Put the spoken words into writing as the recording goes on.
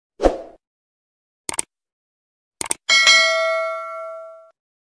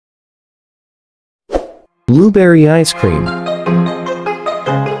Blueberry ice cream.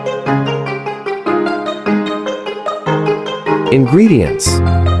 Ingredients: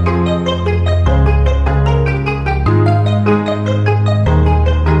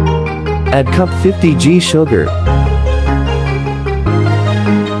 add cup 50 g sugar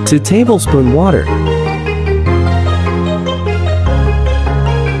to tablespoon water.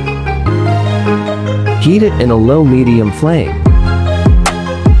 Heat it in a low-medium flame.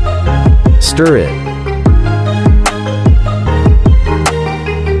 Stir it.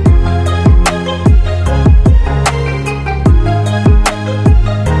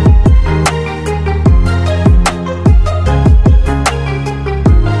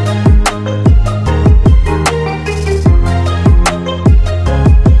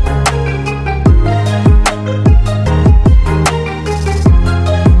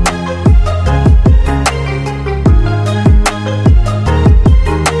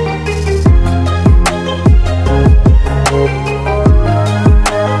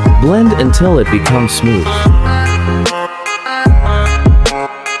 Blend until it becomes smooth.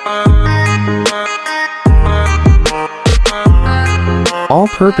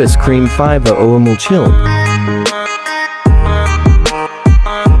 All-purpose cream 5 ml chilled.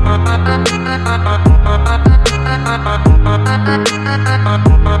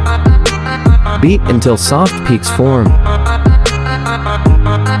 Beat until soft peaks form.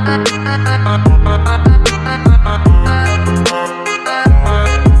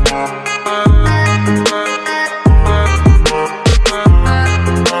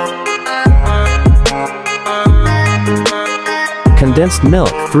 Condensed milk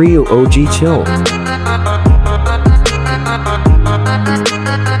 3 OG chilled.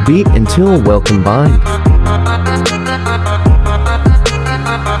 Beat until well combined.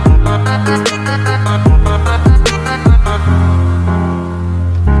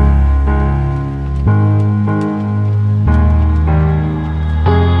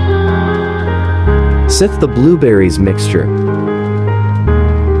 Sift the blueberries mixture.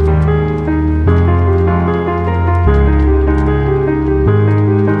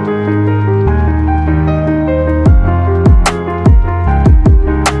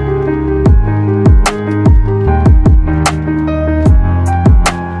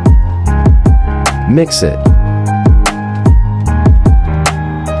 Mix it.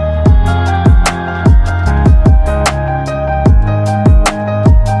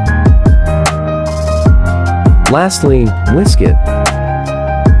 Lastly, whisk it.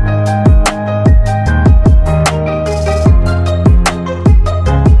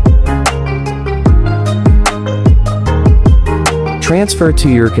 Transfer to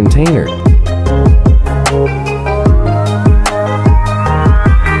your container.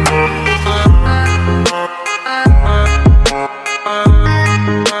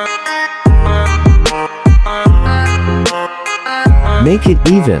 Make it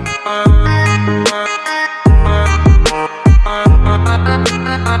even.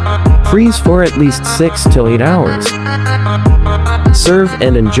 Freeze for at least 6 to 8 hours. Serve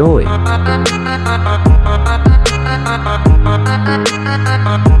and enjoy.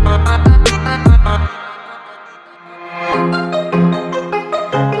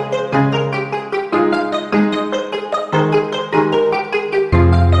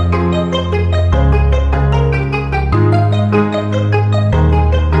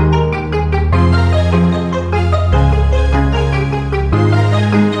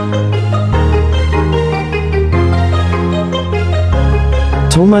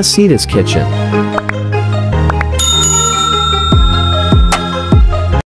 Tomasita's Kitchen.